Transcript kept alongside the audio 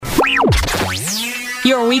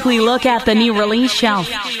Your weekly look at the new release shelf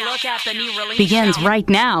begins right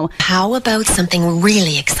now. How about something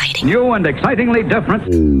really exciting? New and excitingly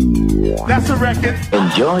different. That's a record.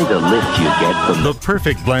 Enjoy the lift you get from the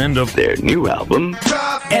perfect blend of their new album.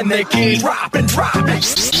 And they keep dropping. Coming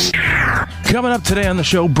up today on the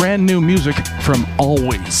show, brand new music from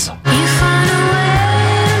Always.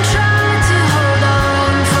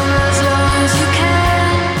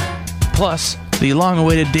 Plus, the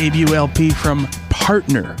long-awaited debut LP from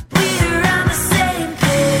Partner.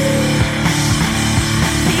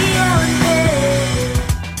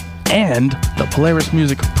 And the Polaris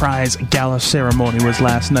Music Prize Gala ceremony was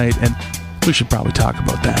last night, and we should probably talk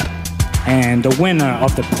about that. And the winner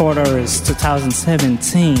of the Polaris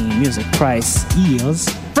 2017 Music Prize is...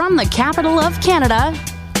 From the capital of Canada,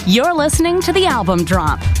 you're listening to The Album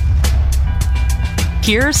Drop.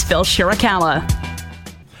 Here's Phil Shirakawa.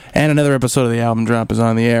 And another episode of The Album Drop is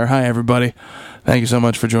on the air. Hi, everybody. Thank you so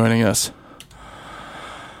much for joining us.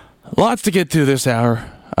 Lots to get to this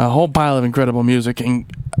hour. A whole pile of incredible music,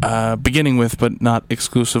 beginning with, but not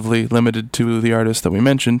exclusively limited to the artist that we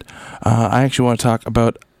mentioned. I actually want to talk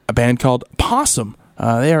about a band called Possum.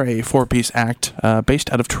 They are a four-piece act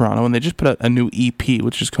based out of Toronto, and they just put out a new EP,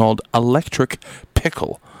 which is called Electric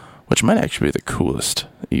Pickle, which might actually be the coolest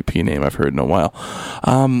EP name I've heard in a while.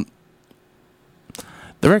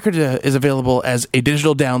 The record is available as a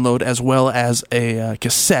digital download as well as a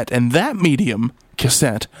cassette, and that medium,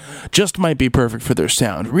 cassette, just might be perfect for their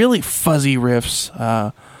sound. Really fuzzy riffs,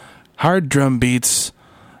 hard drum beats.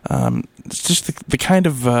 It's just the kind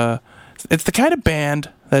of it's the kind of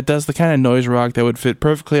band that does the kind of noise rock that would fit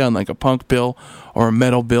perfectly on like a punk bill or a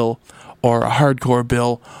metal bill or a hardcore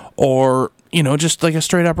bill or, you know, just like a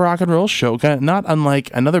straight up rock and roll show. Not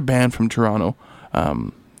unlike another band from Toronto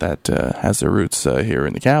that has their roots here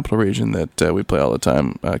in the capital region that we play all the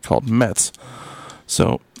time called Mets.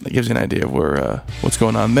 So that gives you an idea of where what's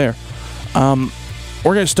going on there. We're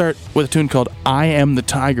going to start with a tune called I Am the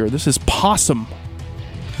Tiger. This is Possum,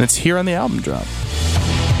 and it's here on the Album Drop.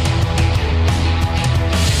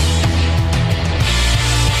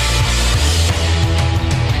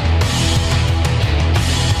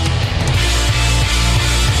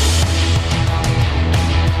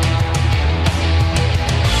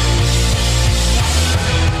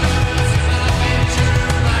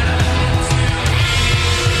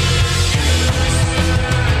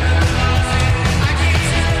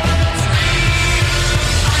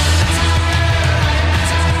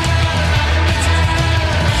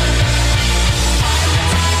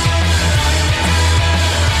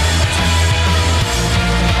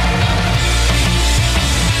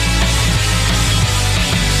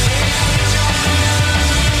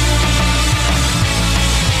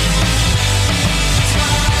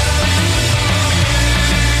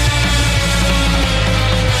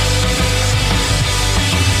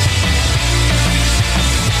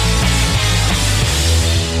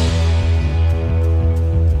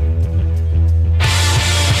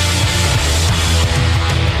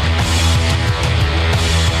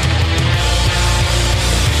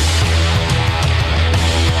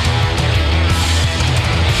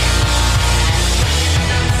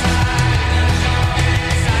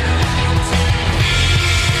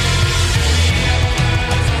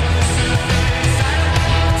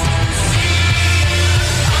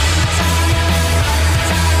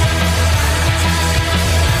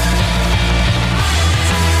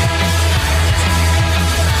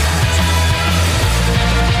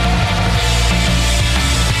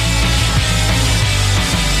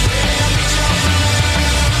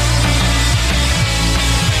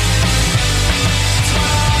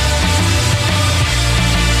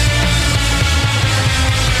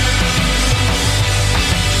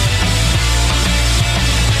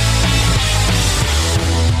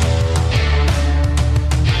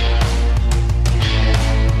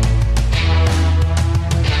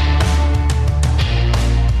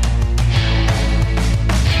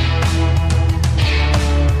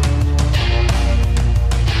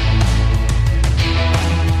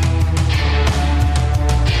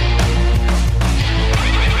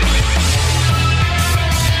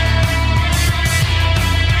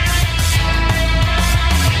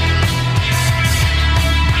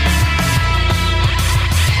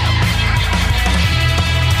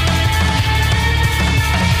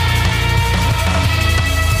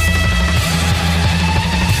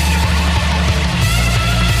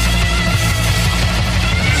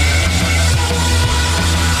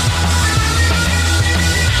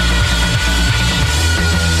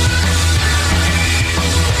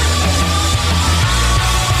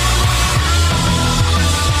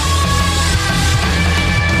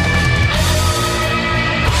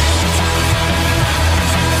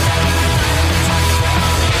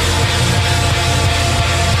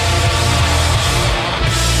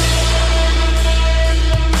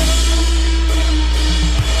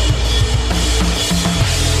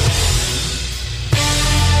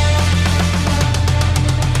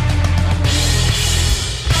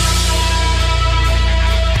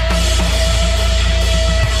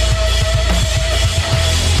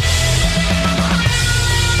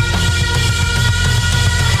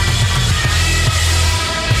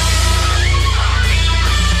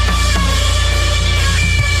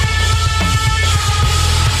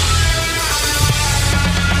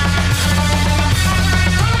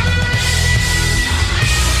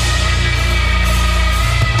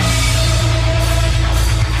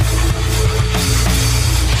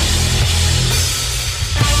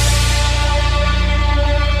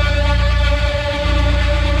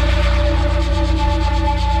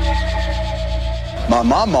 My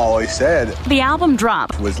mom always said The album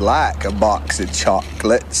drop. it was like a box of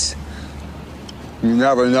chocolates. You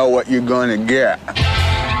never know what you're gonna get.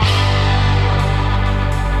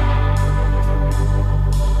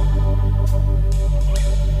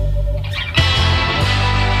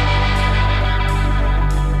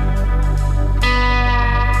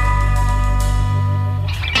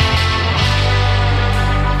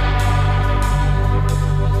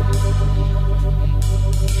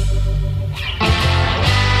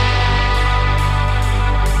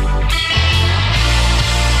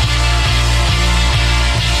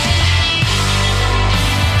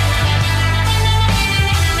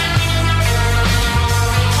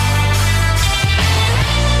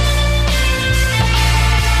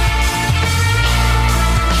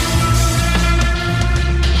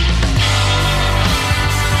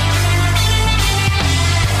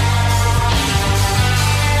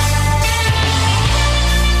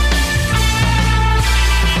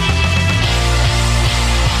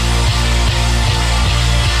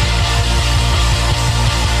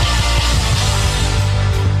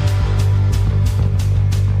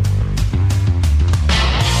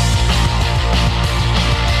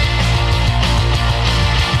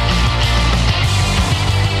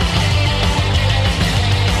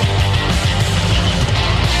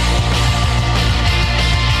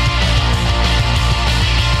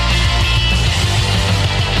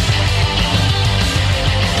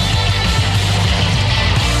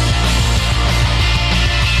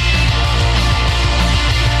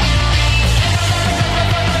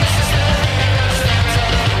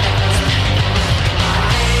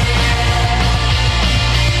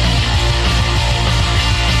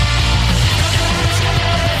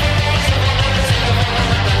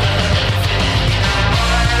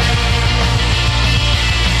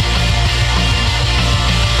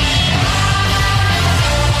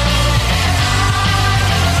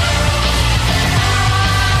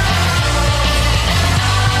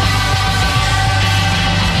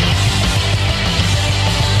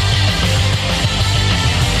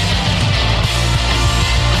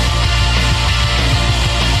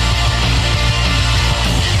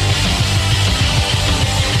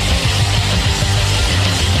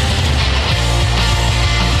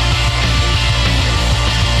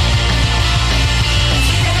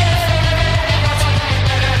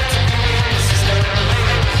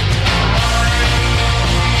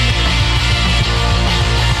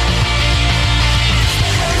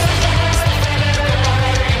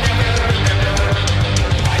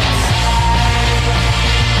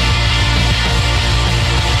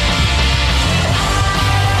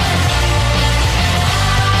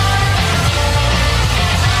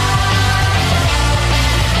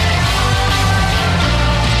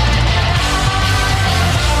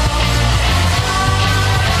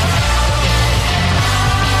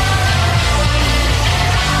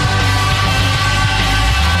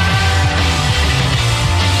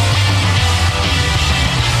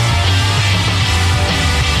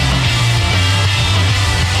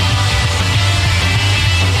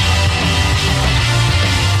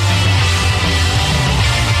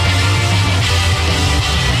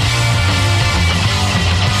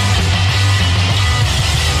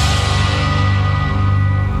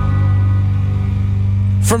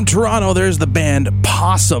 From Toronto, there's the band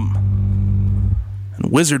Possum. And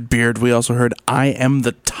Wizard Beard, we also heard I Am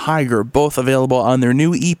the Tiger, both available on their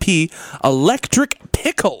new EP, Electric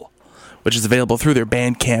Pickle, which is available through their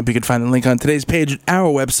Bandcamp. You can find the link on today's page at our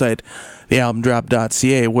website,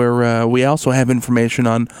 thealbumdrop.ca, where we also have information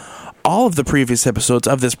on all of the previous episodes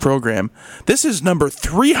of this program. This is number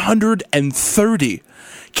 330.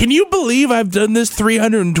 Can you believe I've done this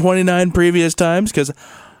 329 previous times? Because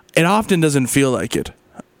it often doesn't feel like it.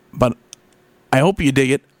 But I hope you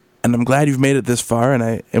dig it, and I'm glad you've made it this far, and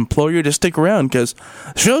I implore you to stick around, because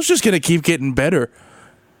the show's just going to keep getting better.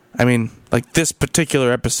 I mean, like this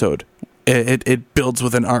particular episode, it builds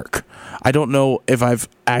with an arc. I don't know if I've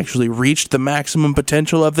actually reached the maximum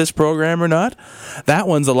potential of this program or not. That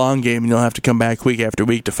one's a long game, and you'll have to come back week after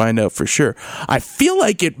week to find out for sure. I feel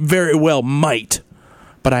like it very well might,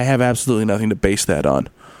 but I have absolutely nothing to base that on.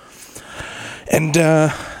 And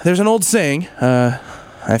there's an old saying,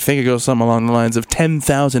 I think it goes something along the lines of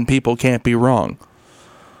 10,000 people can't be wrong.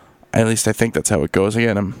 At least I think that's how it goes.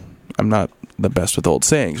 Again, I'm not the best with old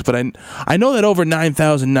sayings, but I know that over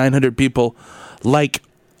 9,900 people like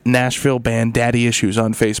Nashville band Daddy Issues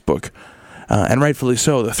on Facebook, and rightfully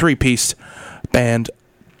so. The three-piece band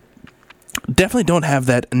definitely don't have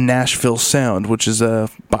that Nashville sound, which is,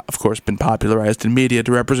 of course, been popularized in media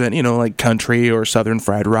to represent, like country or southern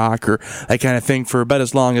fried rock or that kind of thing for about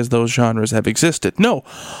as long as those genres have existed. No,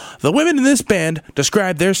 the women in this band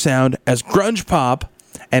describe their sound as grunge pop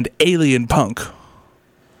and alien punk.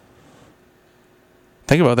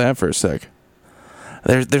 Think about that for a sec.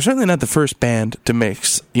 They're certainly not the first band to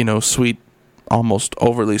mix, sweet, almost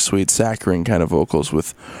overly sweet, saccharine kind of vocals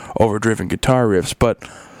with overdriven guitar riffs, but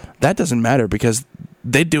that doesn't matter because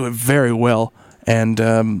they do it very well, and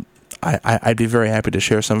I'd be very happy to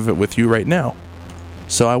share some of it with you right now.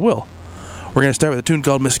 So I will. We're going to start with a tune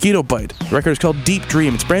called Mosquito Bite. The record is called Deep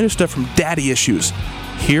Dream. It's brand new stuff from Daddy Issues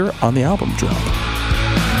here on the album drop.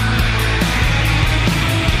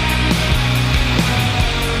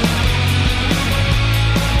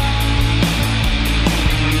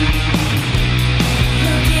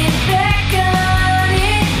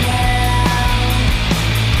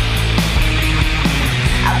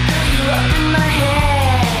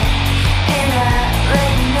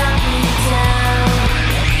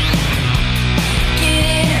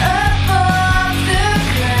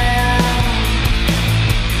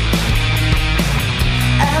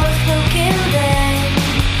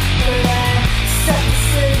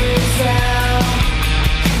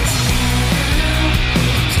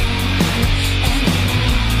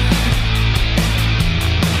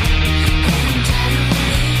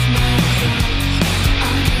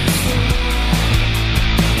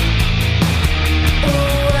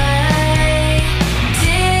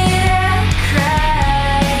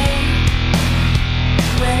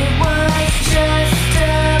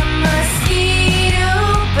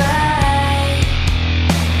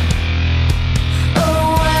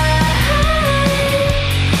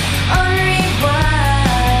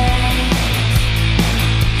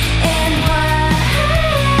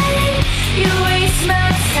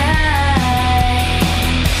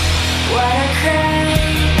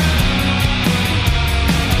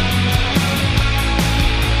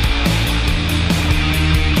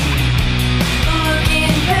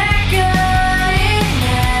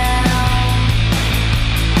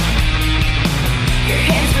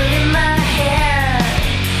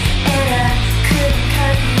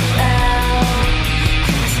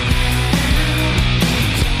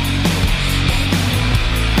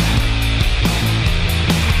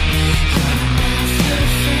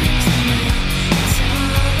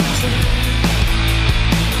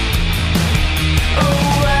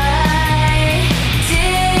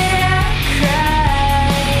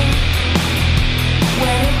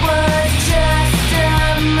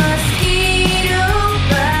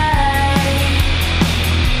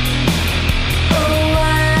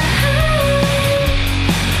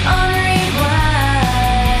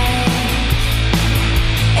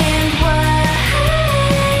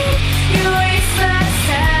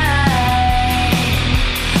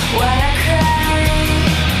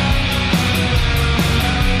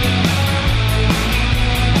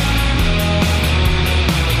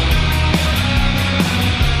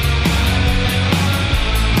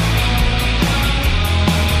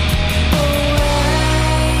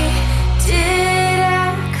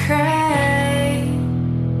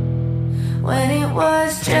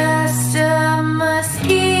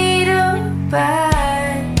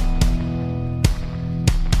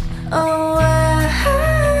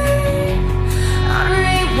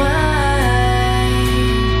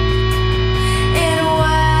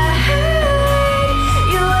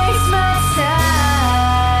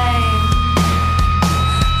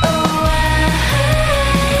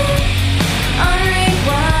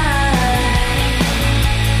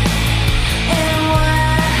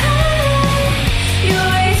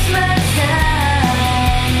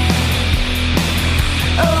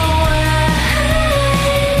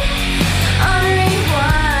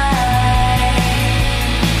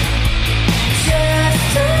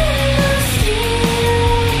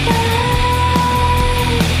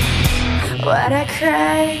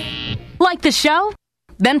 Like the show?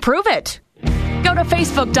 Then prove it. Go to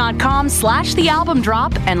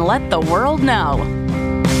facebook.com/thealbumdrop and let the world know.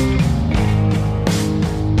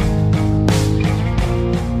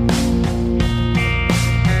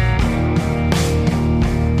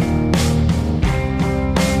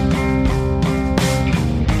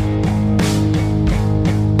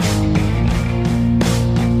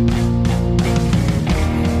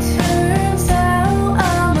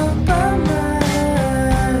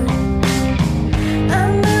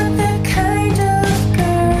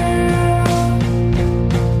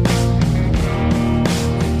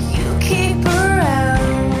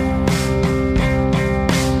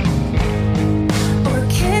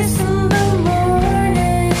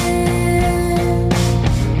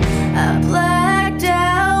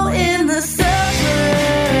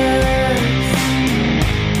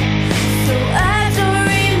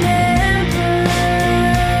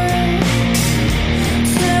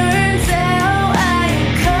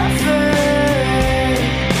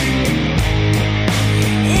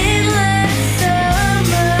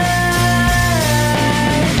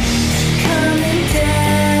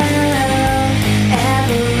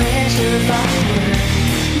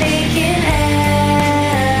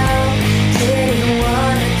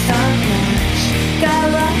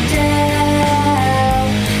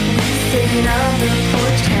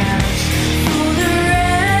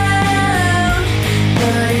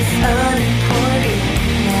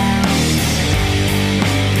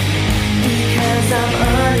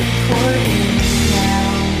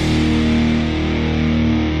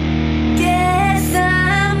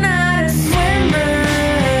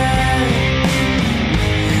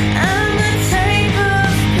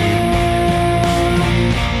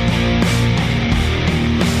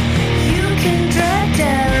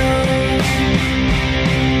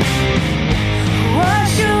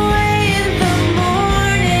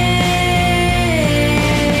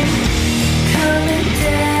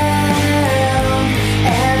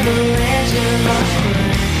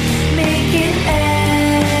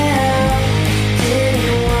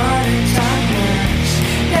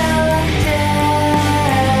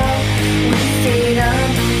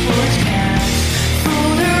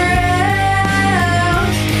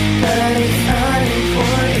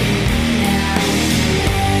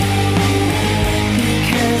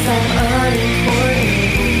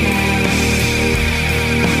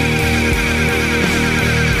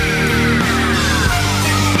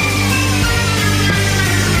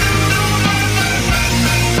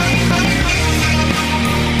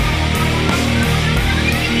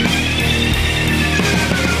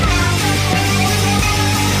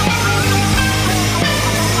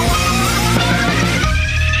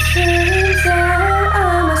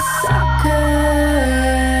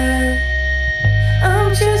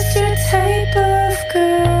 just your type of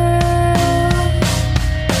girl.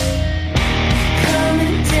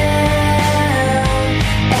 Coming down,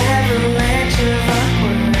 avalanche of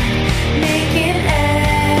awkward, making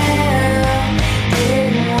out.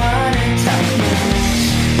 Didn't wanna talk much,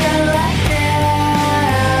 got locked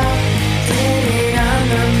out. Did it on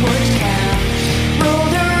the porch couch,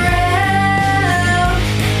 rolled around,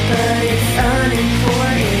 but it's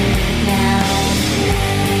unimportant now.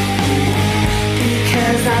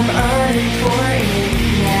 Because I'm unimportant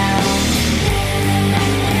now.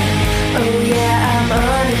 Oh yeah, I'm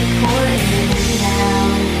unimportant now.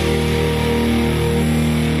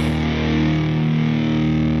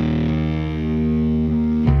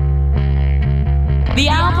 The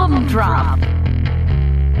album drop.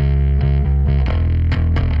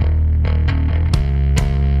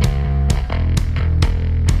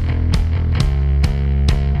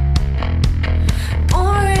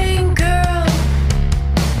 Boring girl,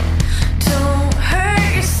 don't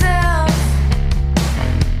hurt yourself.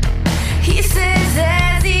 He says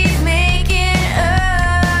as he's making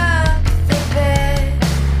up the bed,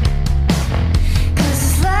 'cause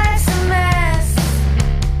his life's a mess,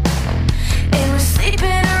 and we're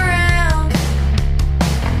sleeping around.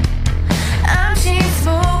 I'm chain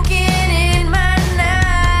smoking in my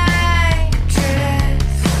nightdress.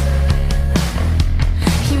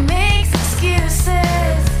 He makes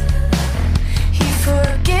excuses. He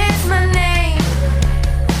forgets my name.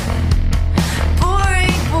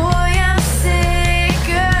 Boring boy, I'm sick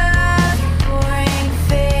of your boring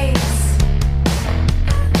face.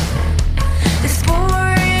 This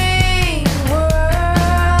boring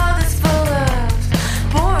world is full of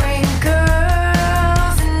boring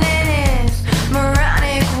girls, and in his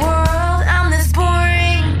moronic world, I'm this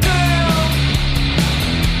boring girl.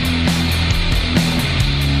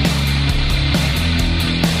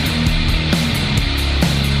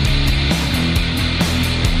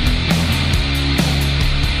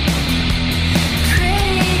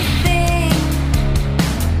 Pretty thing,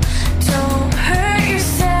 don't hurt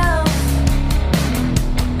yourself.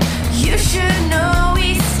 You should know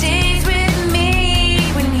he stays with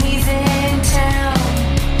me when he's in town.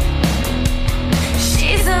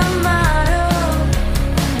 She's a model,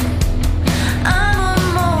 I'm a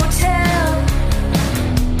motel.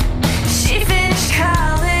 She finished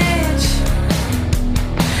college.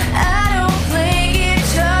 I don't play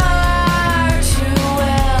guitar too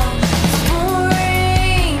well. This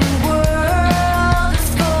boring world is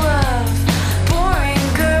full of boring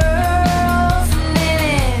girls, and in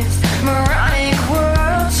his moronic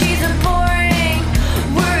world, she's a boring,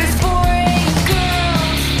 we're his boring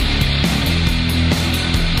girls.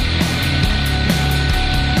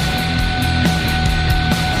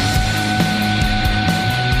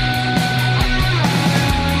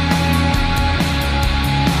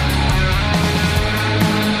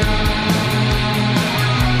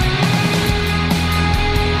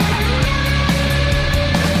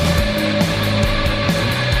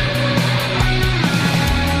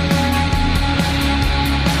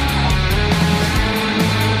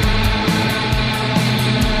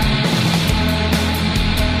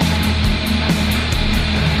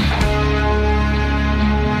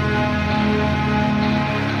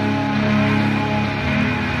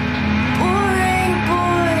 Boring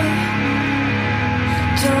boy,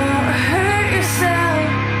 don't hurt yourself.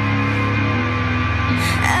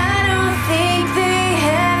 I don't think they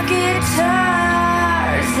have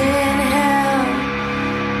guitars in hell.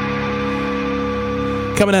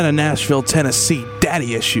 Coming out of Nashville, Tennessee,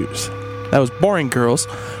 Daddy Issues. That was Boring Girls.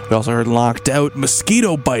 We also heard Locked Out.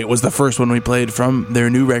 Mosquito Bite was the first one we played from their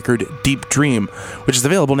new record, Deep Dream, which is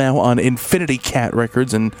available now on Infinity Cat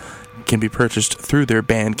Records and can be purchased through their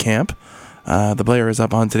Bandcamp. The player is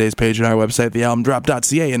up on today's page on our website,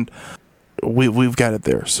 thealbumdrop.ca, and we've got it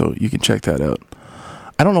there, so you can check that out.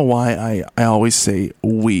 I don't know why I always say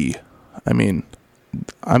we. I mean,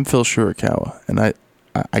 I'm Phil Shurikawa, and I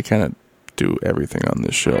kind of do everything on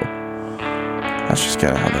this show. That's just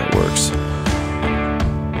kind of how that works.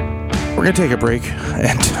 We're going to take a break,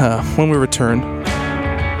 and when we return,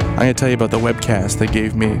 I'm going to tell you about the webcast that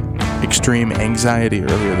gave me extreme anxiety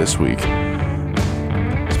earlier this week,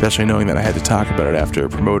 especially knowing that I had to talk about it after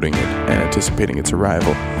promoting it and anticipating its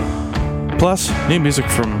arrival. Plus, new music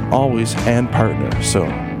from Always and Partner, so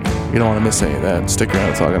you don't want to miss any of that. Stick around,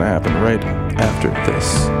 it's all going to happen right after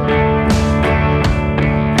this.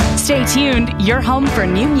 Stay tuned. Your home for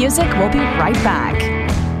new music will be right back.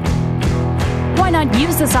 Why not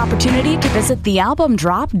use this opportunity to visit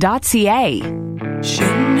thealbumdrop.ca?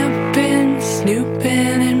 Shouldn't have been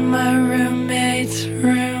snooping in my roommate's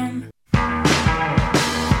room.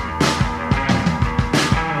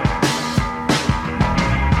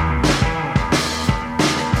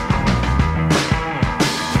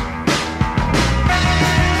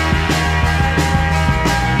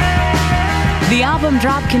 Album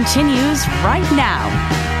Drop continues right now.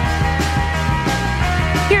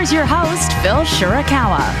 Here's your host, Phil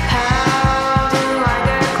Shirakawa.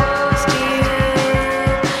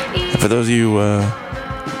 For those of you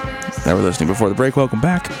that were listening before the break, welcome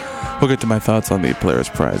back. We'll get to my thoughts on the Polaris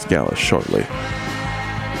Prize Gala shortly.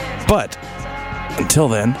 But until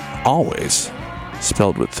then, always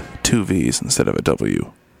spelled with 2 V's instead of a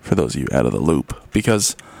W, for those of you out of the loop.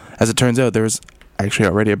 Because, as it turns out, there was actually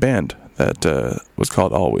already a band that was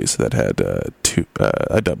called Always that had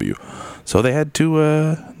a W. So they had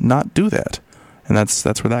to not do that. And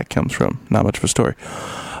that's where that comes from. Not much of a story.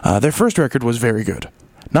 Their first record was very good.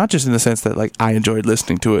 Not just in the sense that like I enjoyed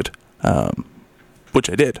listening to it, which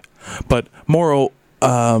I did, but more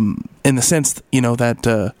in the sense,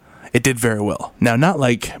 that it did very well. Now, not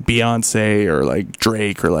like Beyonce or like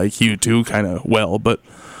Drake or like U2 kind of well, but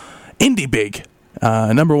indie big.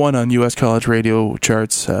 Number 1 on U.S. college radio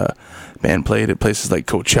charts. Band played at places like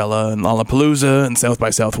Coachella and Lollapalooza and South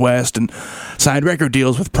by Southwest and signed record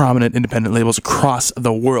deals with prominent independent labels across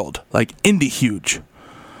the world. Like indie huge.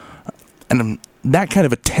 And that kind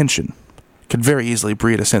of attention could very easily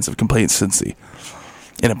breed a sense of complacency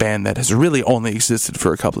in a band that has really only existed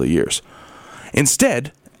for a couple of years.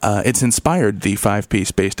 Instead, it's inspired the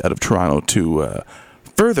 5-piece based out of Toronto to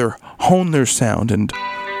further hone their sound and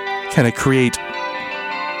kind of create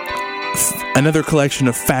another collection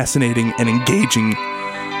of fascinating and engaging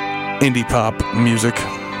indie pop music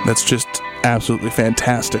that's just absolutely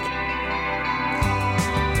fantastic.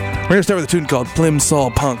 We're going to start with a tune called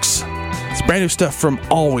Plimsoll Punks. It's brand new stuff from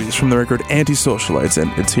Always from the record Anti-Socialites,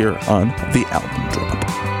 and it's here on the Album Drop.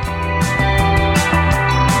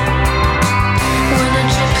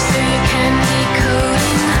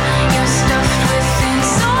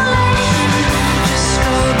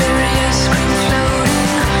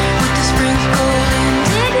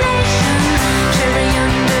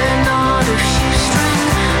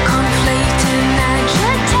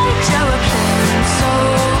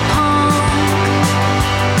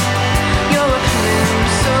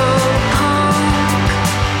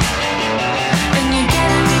 And you get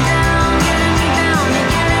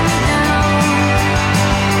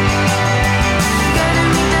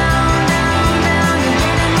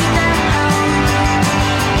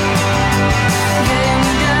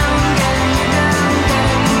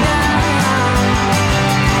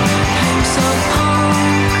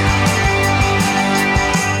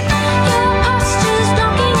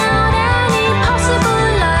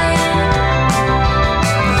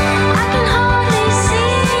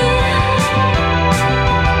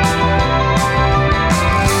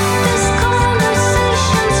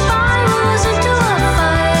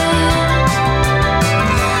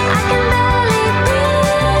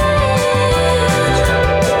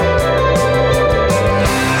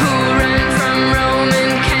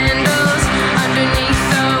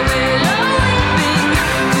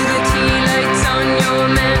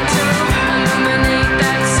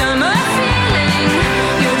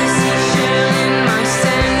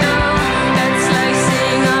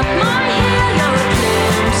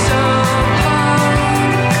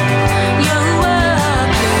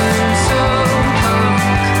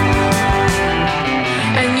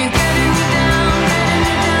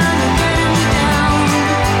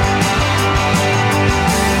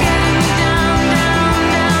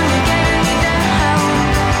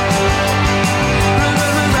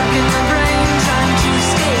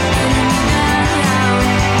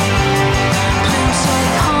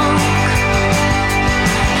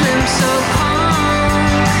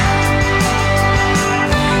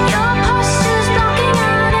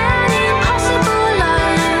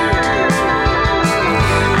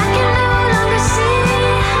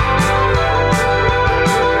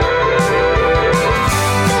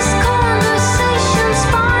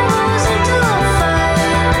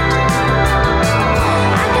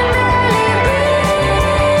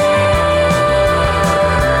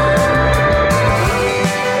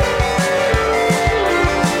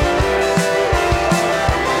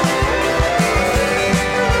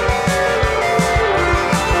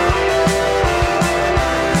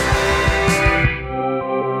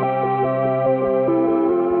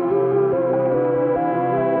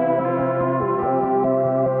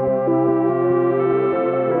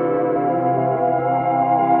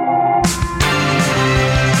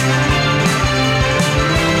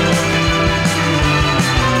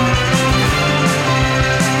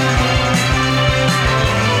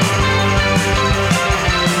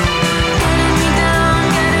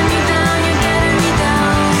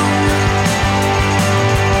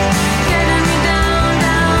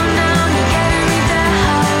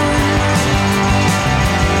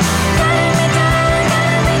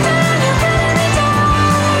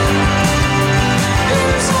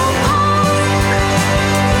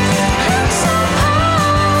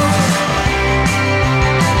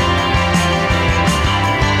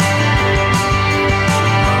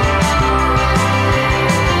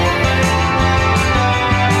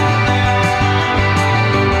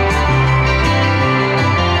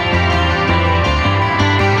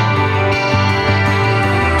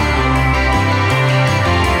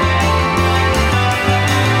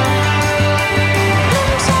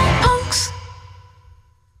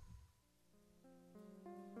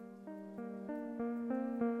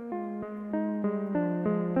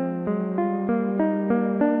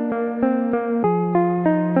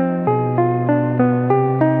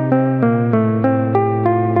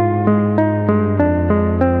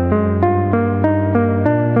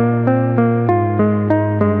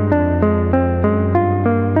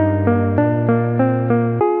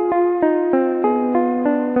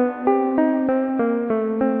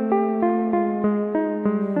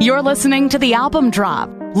You're listening to The Album Drop.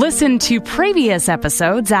 Listen to previous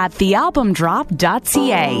episodes at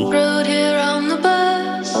thealbumdrop.ca. Rode here on the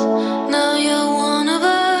bus, now you're one of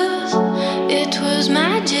us. It was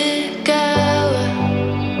magic hour.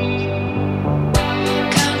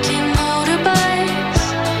 Counting motorbikes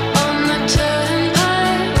on the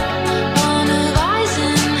turnpike, one of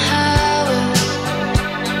Eisenhower's.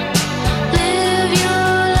 Live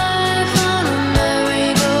your life on a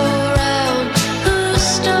merry-go-round. Who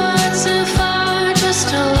starts a fire just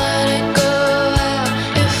to let it go out?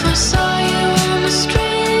 If I saw you on the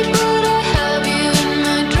street, would I have you in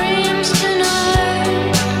my dreams tonight?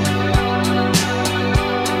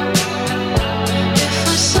 If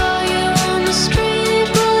I saw you on the street,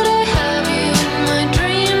 would I have you in my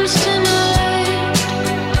dreams tonight?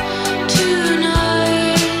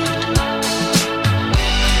 Tonight.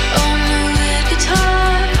 On the lead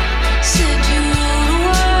guitar, said you wrote a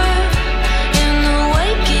word in the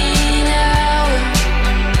waking hour.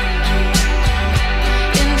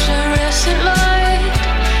 Inflorescent light,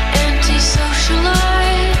 antisocial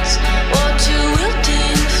lights, water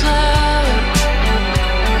wilting flower.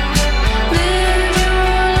 Live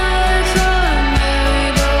your life on a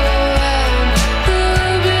merry-go-round.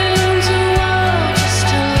 Ruby to wall just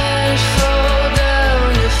to let it fall down.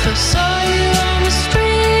 If I saw you on the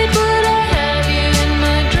street, would I have you in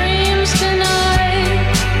my dreams tonight?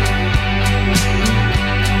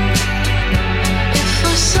 If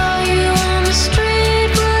I saw you on the street,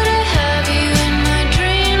 would I have you in my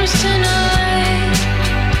dreams tonight?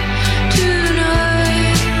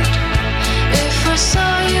 Tonight. If I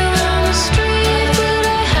saw you on the street, would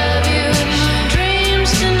I have you in my dreams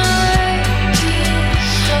tonight?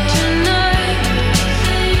 Tonight.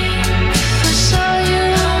 If I saw you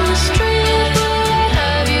on the street, would I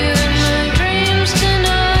have you in my dreams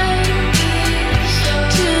tonight?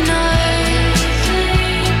 Tonight.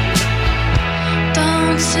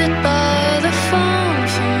 Don't sit by the phone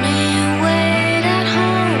for me. Wait at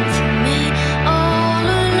home for me. All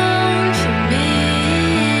alone for me.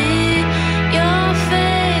 Your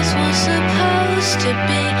face was supposed to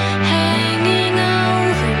be hanging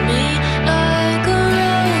over me like a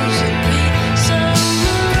rosary.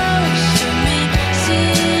 Summer rose for me.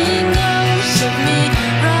 Seeing ghosts of me.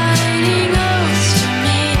 Writing oaths to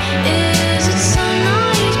me. Is it so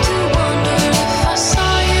naive to wonder if I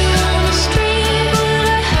saw you on the street? Would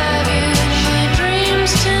I have you in my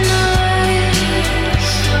dreams tonight?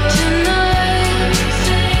 Tonight.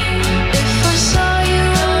 If I saw you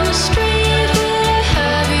on the street, would I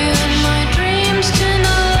have you in my dreams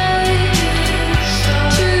tonight?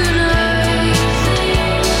 Tonight.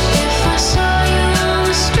 If I saw you on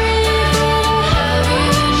the street, would I have you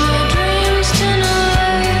in my dreams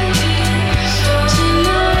tonight?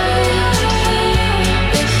 Tonight.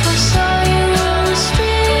 If I saw you on the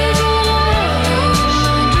street, would I have you in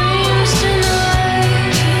my dreams tonight?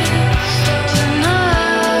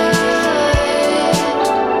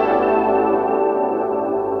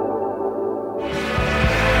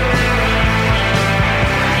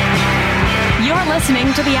 You're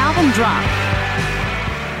listening to The Album Drop.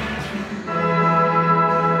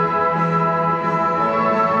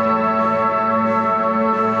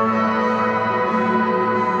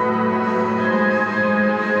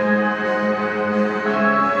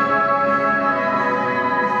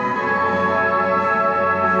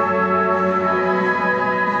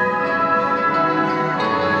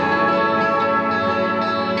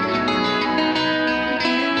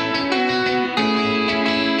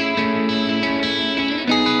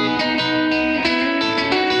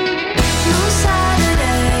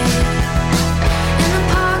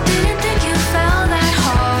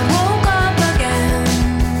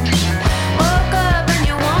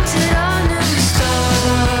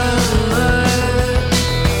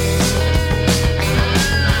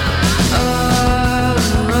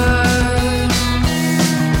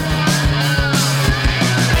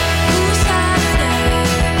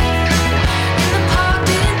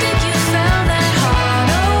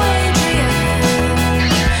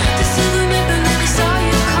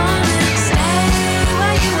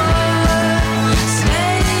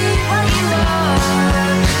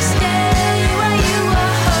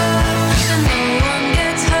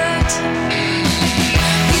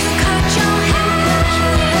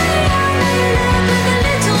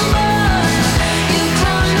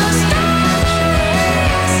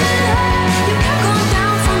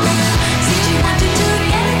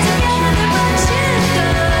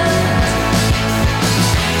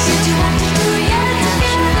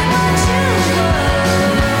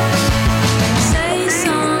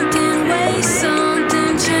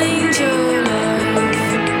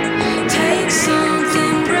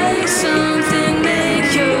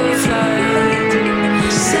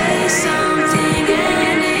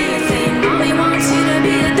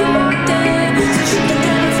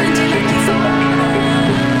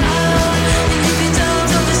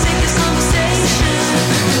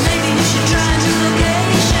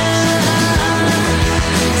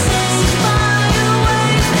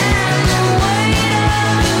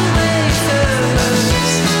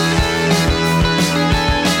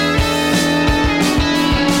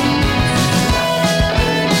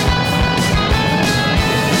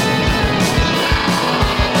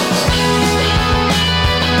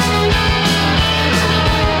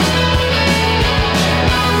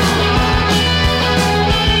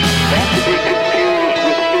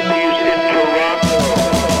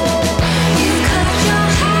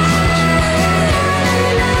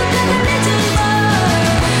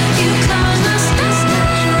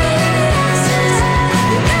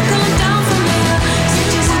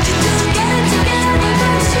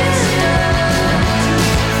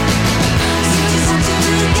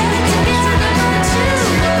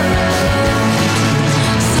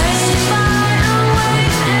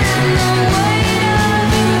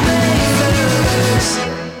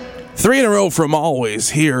 Intro from Always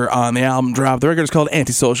here on the album drop. The record is called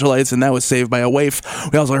Antisocialites, and that was Saved by a Waif.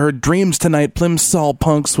 We also heard Dreams Tonight. Plimsoll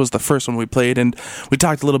Punks was the first one we played, and we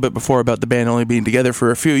talked a little bit before about the band only being together for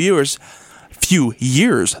a few years,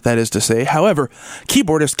 that is to say. However,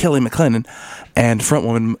 keyboardist Kelly McLennan and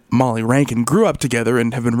frontwoman Molly Rankin grew up together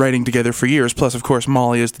and have been writing together for years. Plus, of course,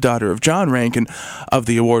 Molly is the daughter of John Rankin of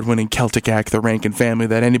the award-winning Celtic act The Rankin Family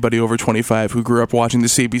that anybody over 25 who grew up watching the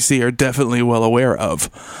CBC are definitely well aware of.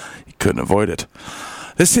 You couldn't avoid it.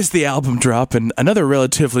 This is the album drop, and another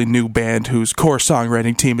relatively new band whose core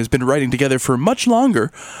songwriting team has been writing together for much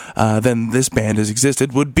longer than this band has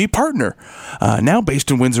existed would be Partner. Now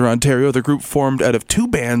based in Windsor, Ontario, the group formed out of two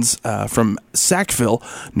bands from Sackville,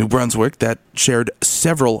 New Brunswick, that shared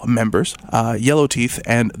several members, Yellow Teeth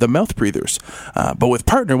and the Mouth Breathers. But with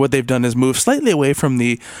Partner, what they've done is move slightly away from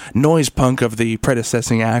the noise punk of the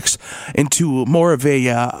predecessing acts into more of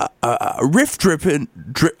a riff-driven,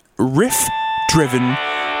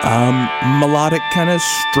 melodic kind of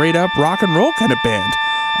straight up rock and roll kind of band.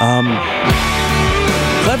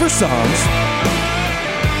 Clever songs,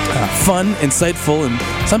 fun, insightful, and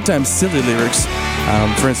sometimes silly lyrics.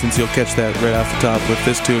 For instance, you'll catch that right off the top with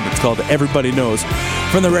this tune. It's called Everybody Knows.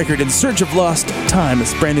 From the record In Search of Lost Time,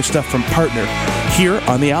 it's brand new stuff from Partner here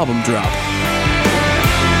on the album drop.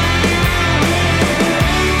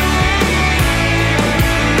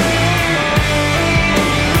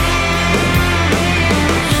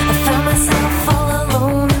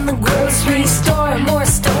 More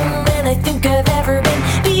stoned than I think I've ever been.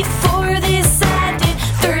 Before this I did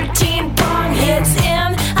 13 bong hits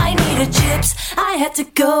and I needed chips. I had to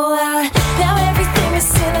go out. Now everything is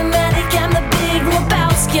cinematic. I'm the big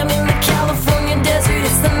Lebowski. I'm in the California desert.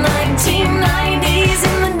 It's the 1990s.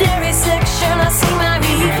 In the dairy section I see my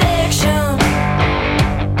reflection.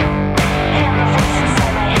 And the voice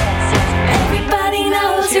inside my head says, everybody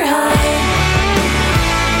knows you're high.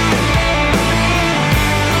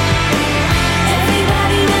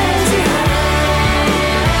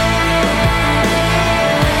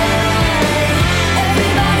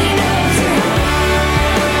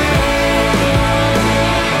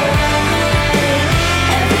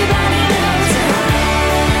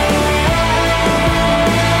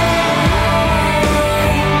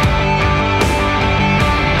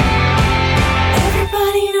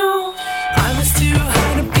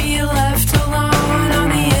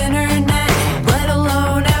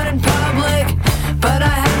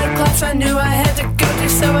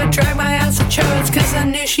 Cause I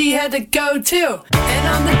knew she had to go too. And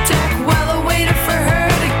on the deck while I waited for her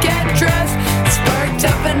to get dressed, sparked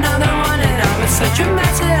up another one, and I was such a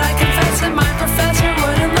mess that I confessed that my professor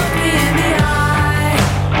wouldn't look me in the eye.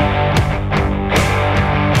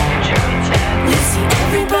 Listen,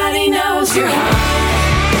 everybody knows you're high.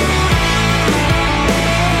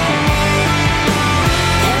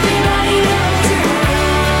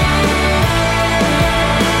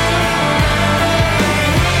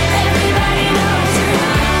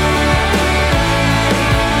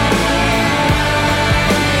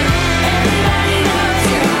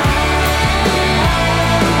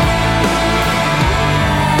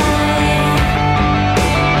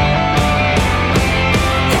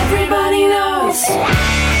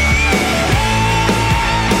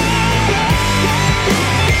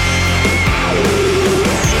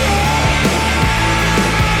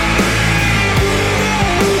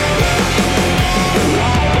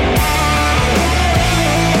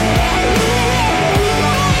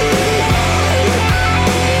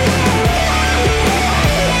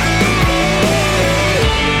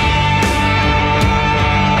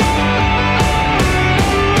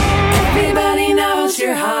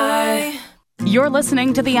 You're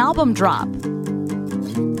listening to The Album Drop.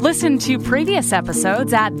 Listen to previous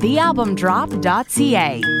episodes at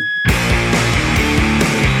thealbumdrop.ca.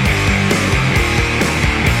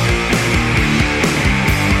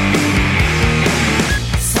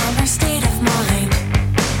 Summer state of mind.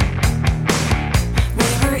 We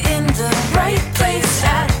were in the right place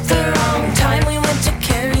at the wrong time. We went to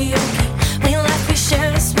karaoke. We laughed, we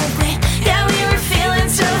shared a smoke. Yeah, we were feeling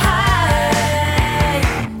so high.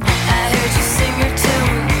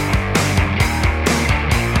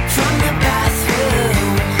 From the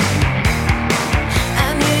bathroom, I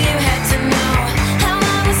knew you had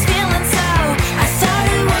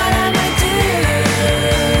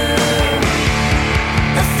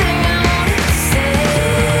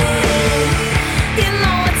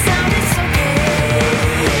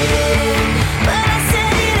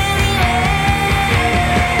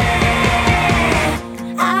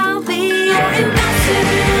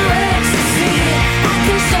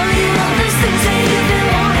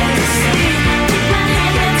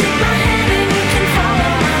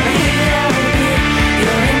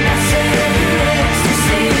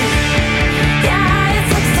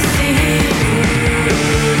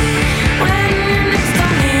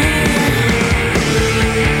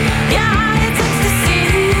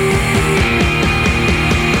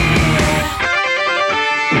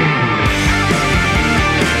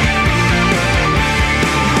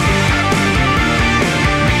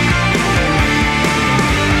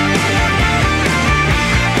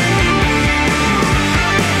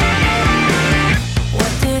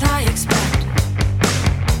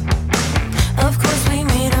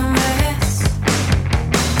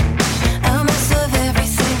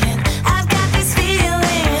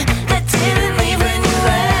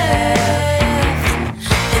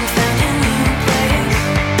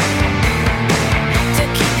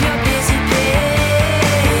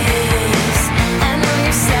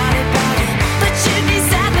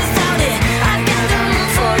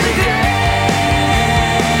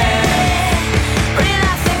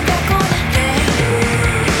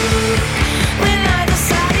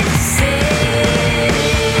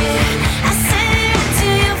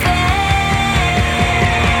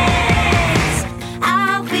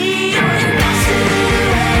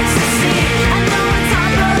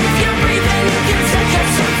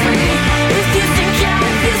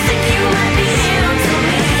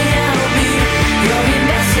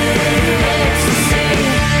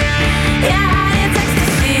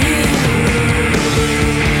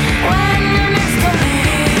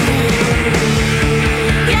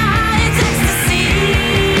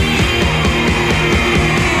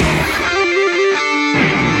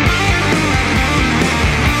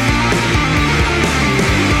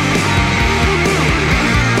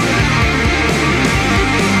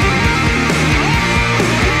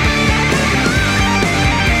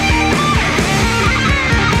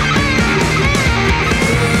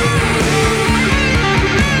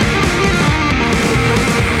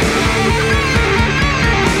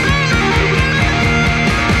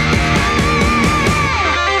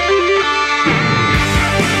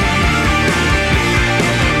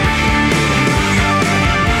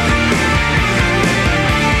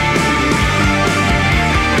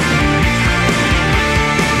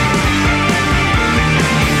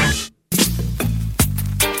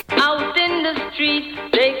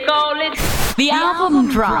call it The album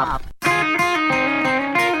drop.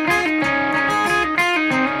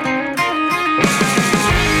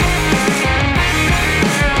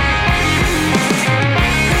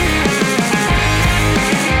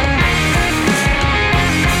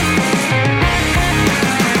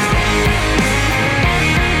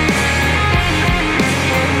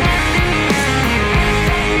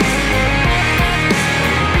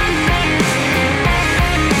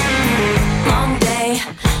 Long day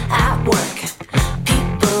at work.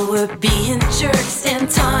 People were being jerks, and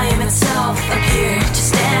time itself appeared to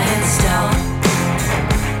stand still.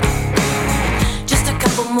 Just a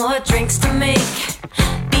couple more drinks to make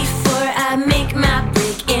before I make my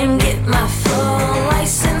break and get my full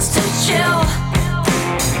license to chill.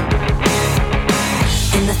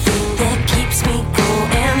 And the thing that keeps me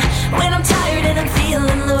going when I'm tired and I'm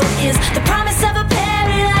feeling low is the promise of a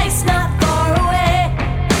paradise not far away.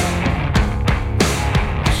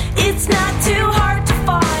 It's not too hard to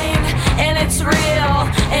find, and it's real,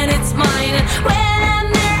 and it's mine. And when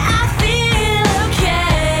I'm there, I feel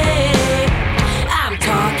okay. I'm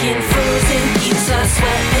talking frozen pizza,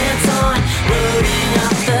 sweatpants on, loading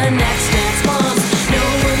up the next dance moms. No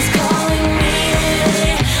one's calling me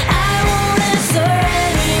today. I won't answer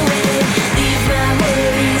anyway. Leave my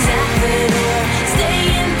worries at the door. Stay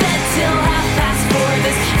in bed till 4:30.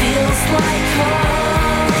 This feels like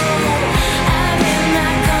home. I'm in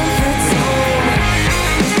my comfort zone.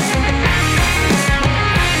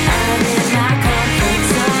 I'm in my comfort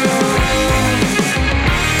zone.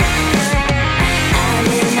 I'm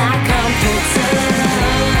in my comfort zone.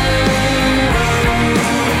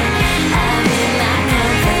 I'm in my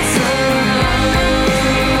comfort zone.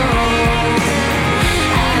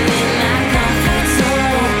 I'm in my comfort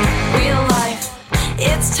zone. Real life,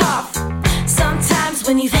 it's tough. Sometimes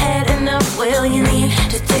when you've had enough, well, you need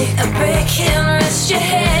to take a break and rest your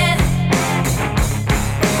head.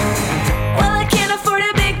 Well, I can't afford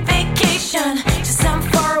a big vacation to some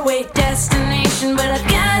faraway destination, but I've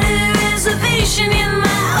got a reservation in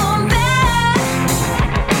my own bed.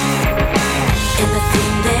 And the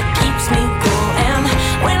thing that keeps me going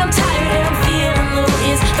when I'm tired and I'm feeling low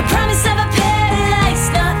is the promise of a paradise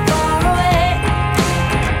not far away.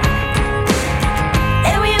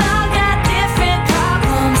 And we've all got different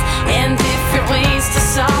problems and different ways to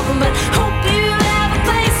solve them, but hope you have a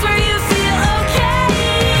place where you feel okay.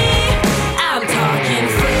 I'm talking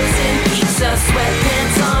frozen pizza,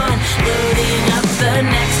 sweatpants on, loading up the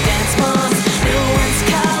next dance moms. No one's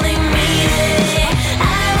calling me today.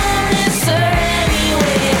 I won't answer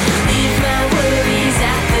anyway. Leave my worries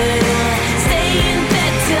at the door. Stay in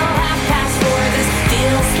bed till 4:30. This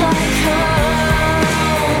feels like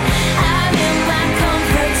home. I'm in my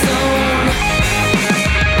comfort zone.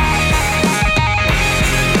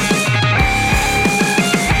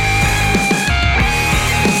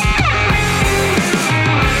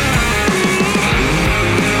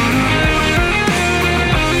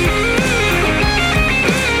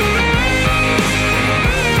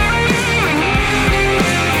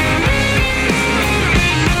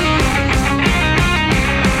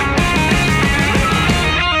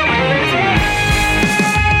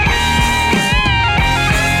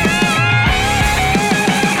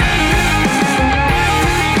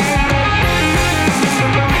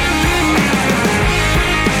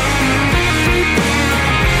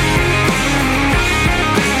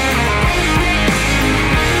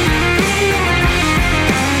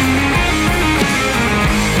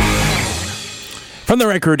 From the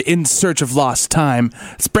record In Search of Lost Time,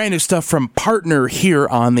 it's brand new stuff from Partner here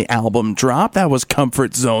on the album drop. That was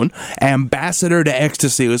Comfort Zone. Ambassador to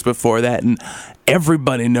Ecstasy was before that, and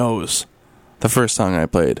Everybody Knows, the first song I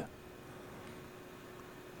played.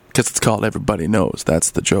 Because it's called Everybody Knows. That's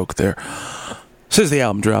the joke there. This is the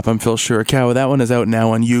album drop. I'm Phil Shirakawa. That one is out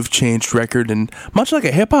now on You've Changed Record, and much like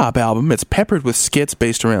a hip-hop album, it's peppered with skits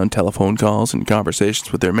based around telephone calls and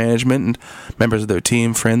conversations with their management and members of their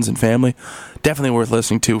team, friends, and family. Definitely worth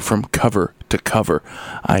listening to from cover to cover.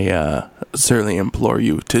 I certainly implore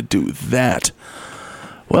you to do that.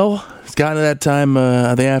 Well, it's gotten to that time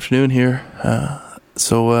of the afternoon here,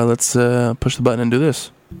 so let's push the button and do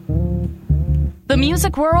this. The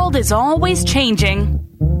music world is always changing,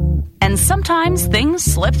 and sometimes things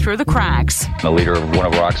slip through the cracks. The leader of one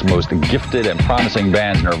of rock's most gifted and promising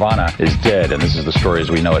bands, Nirvana, is dead, and this is the story as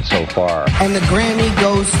we know it so far. And the Grammy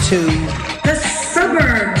goes to the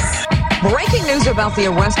suburbs. Breaking news about the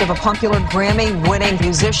arrest of a popular Grammy-winning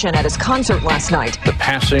musician at his concert last night. The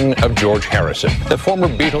passing of George Harrison, the former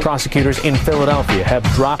Beatle. Prosecutors in Philadelphia have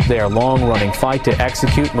dropped their long-running fight to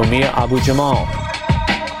execute Mumia Abu-Jamal.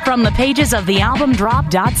 From the pages of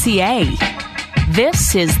thealbumdrop.ca,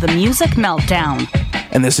 This is the Music Meltdown.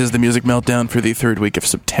 And this is the Music Meltdown for the third week of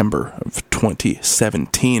September of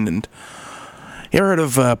 2017. And you ever heard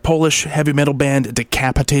of Polish heavy metal band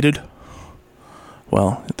Decapitated?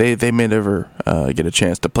 Well, they may never get a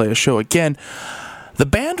chance to play a show again. The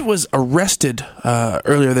band was arrested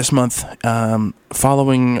earlier this month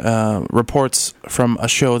following reports from a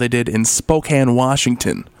show they did in Spokane,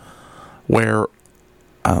 Washington, where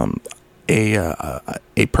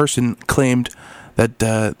a person claimed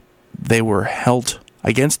that they were held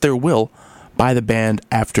against their will by the band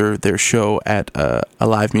after their show at a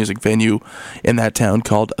live music venue in that town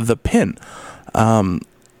called The Pin.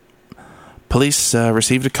 Police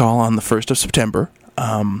received a call on the 1st of September,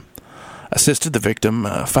 assisted the victim,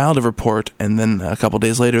 filed a report, and then a couple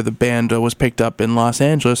days later the band was picked up in Los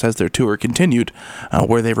Angeles as their tour continued,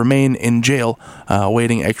 where they remain in jail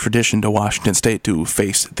awaiting extradition to Washington State to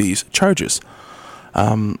face these charges.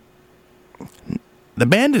 The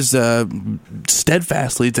band is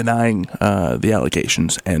steadfastly denying the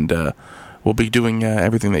allegations and will be doing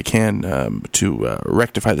everything they can to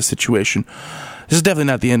rectify the situation. This is definitely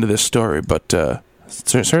not the end of this story, but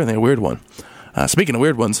certainly a weird one. Speaking of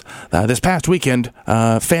weird ones, this past weekend,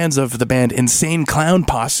 fans of the band Insane Clown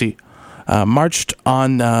Posse marched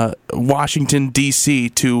on Washington, D.C.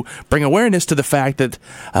 to bring awareness to the fact that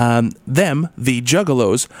them, the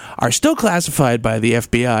Juggalos, are still classified by the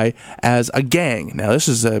FBI as a gang. Now, this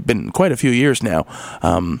has been quite a few years now,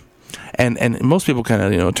 and most people kind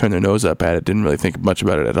of turn their nose up at it, didn't really think much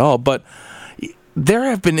about it at all, but there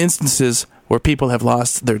have been instances where people have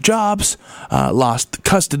lost their jobs, lost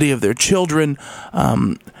custody of their children,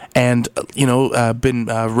 and been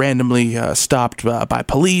randomly stopped by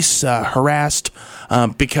police, harassed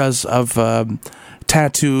because of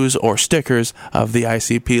tattoos or stickers of the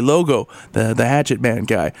ICP logo, the Hatchet Man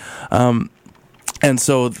guy. And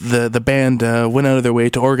so the band went out of their way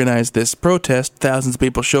to organize this protest. Thousands of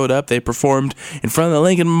people showed up. They performed in front of the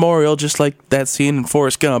Lincoln Memorial, just like that scene in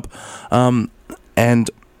Forrest Gump. And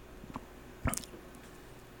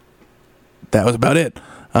that was about it.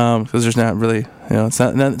 Because there's not really, it's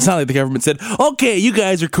not like the government said, okay, you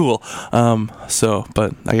guys are cool.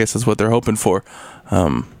 But I guess that's what they're hoping for.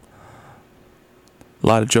 A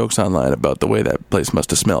lot of jokes online about the way that place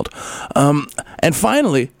must have smelled. And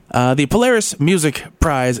finally, the Polaris Music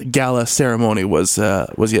Prize Gala ceremony was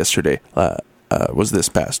yesterday, was this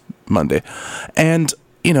past Monday. And,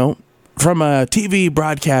 from a TV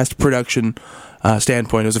broadcast production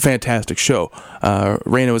standpoint, it was a fantastic show.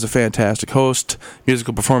 Reina was a fantastic host.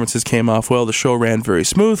 Musical performances came off well. The show ran very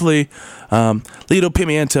smoothly. Lido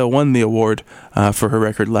Pimienta won the award for her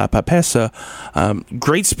record La Papessa.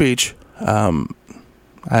 Great speech.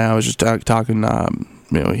 I was just talking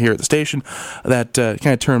here at the station that kind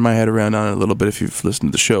of turned my head around on it a little bit. If you've listened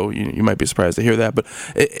to the show, you might be surprised to hear that, but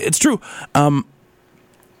it's true.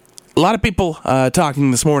 A lot of people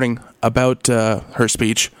talking this morning about her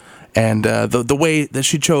speech and the way that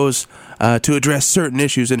she chose to address certain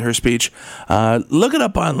issues in her speech. Look it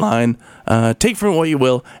up online, take from it what you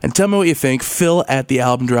will, and tell me what you think.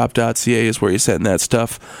 Phil@thealbumdrop.ca is where you send that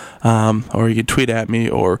stuff, or you can tweet at me,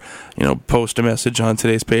 or post a message on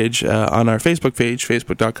today's page on our Facebook page,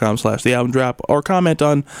 facebook.com/thealbumdrop, or comment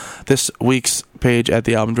on this week's page at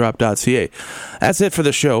thealbumdrop.ca. That's it for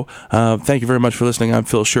the show. Thank you very much for listening. I'm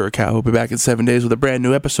Phil Shurikow. We'll be back in 7 days with a brand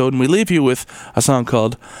new episode, and we leave you with a song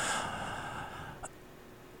called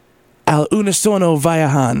Al Unisono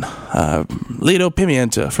Viajan, Lido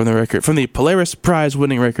Pimienta from the Polaris Prize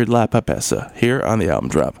winning record La Papessa, here on the Album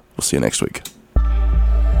Drop. We'll see you next week.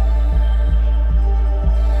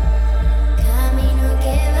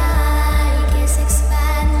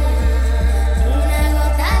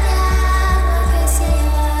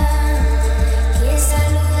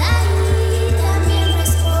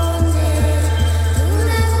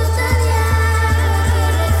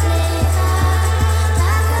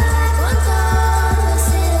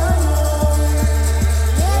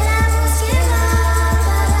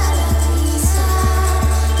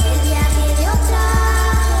 Viaje de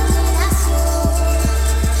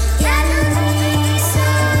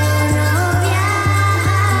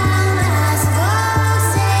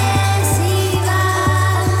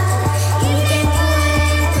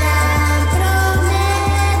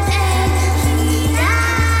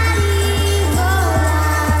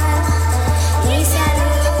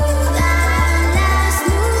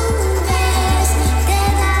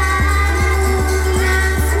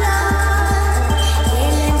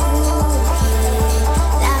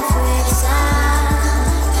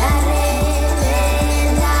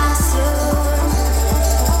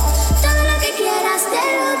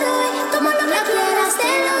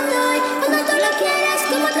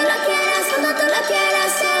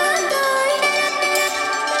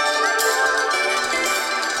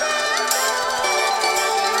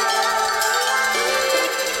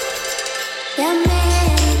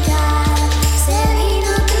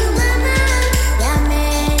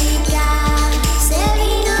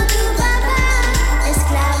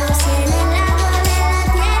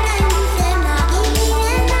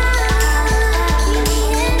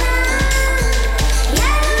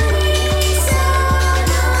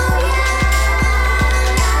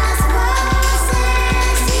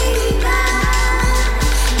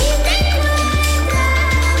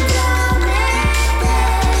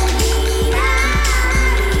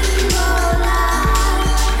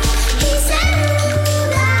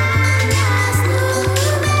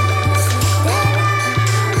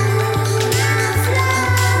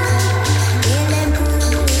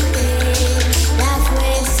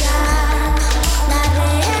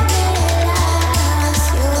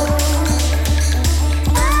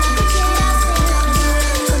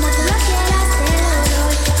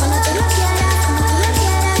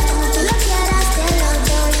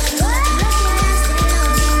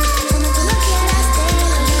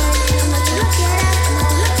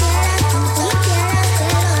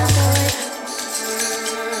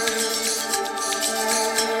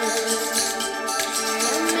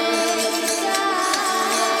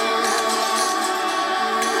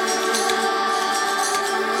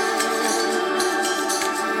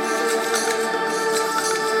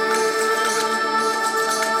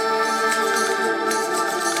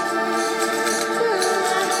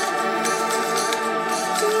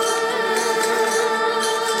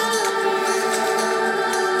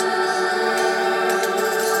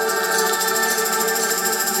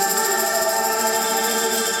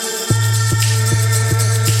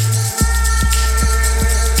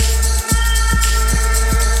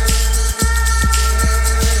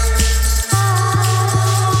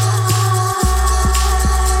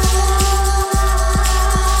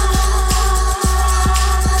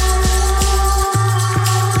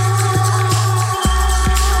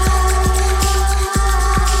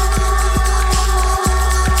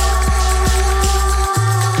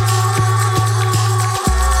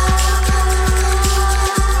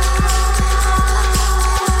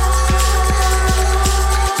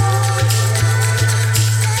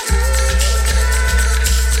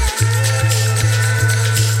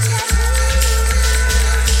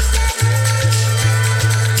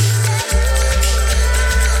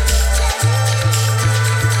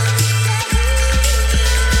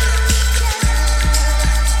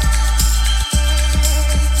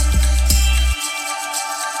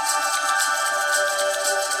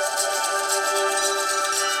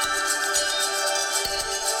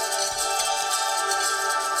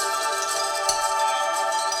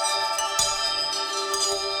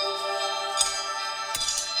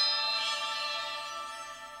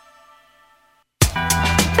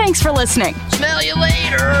Thanks for listening. Smell you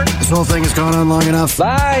later. This whole thing has gone on long enough.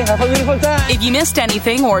 Bye. Have a beautiful time. If you missed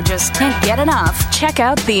anything or just can't get enough, check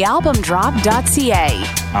out thealbumdrop.ca.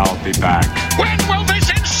 I'll be back. When will this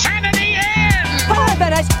insanity end? Can I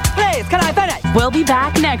finish? Please, can I finish? We'll be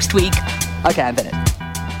back next week. Okay, I'm finished.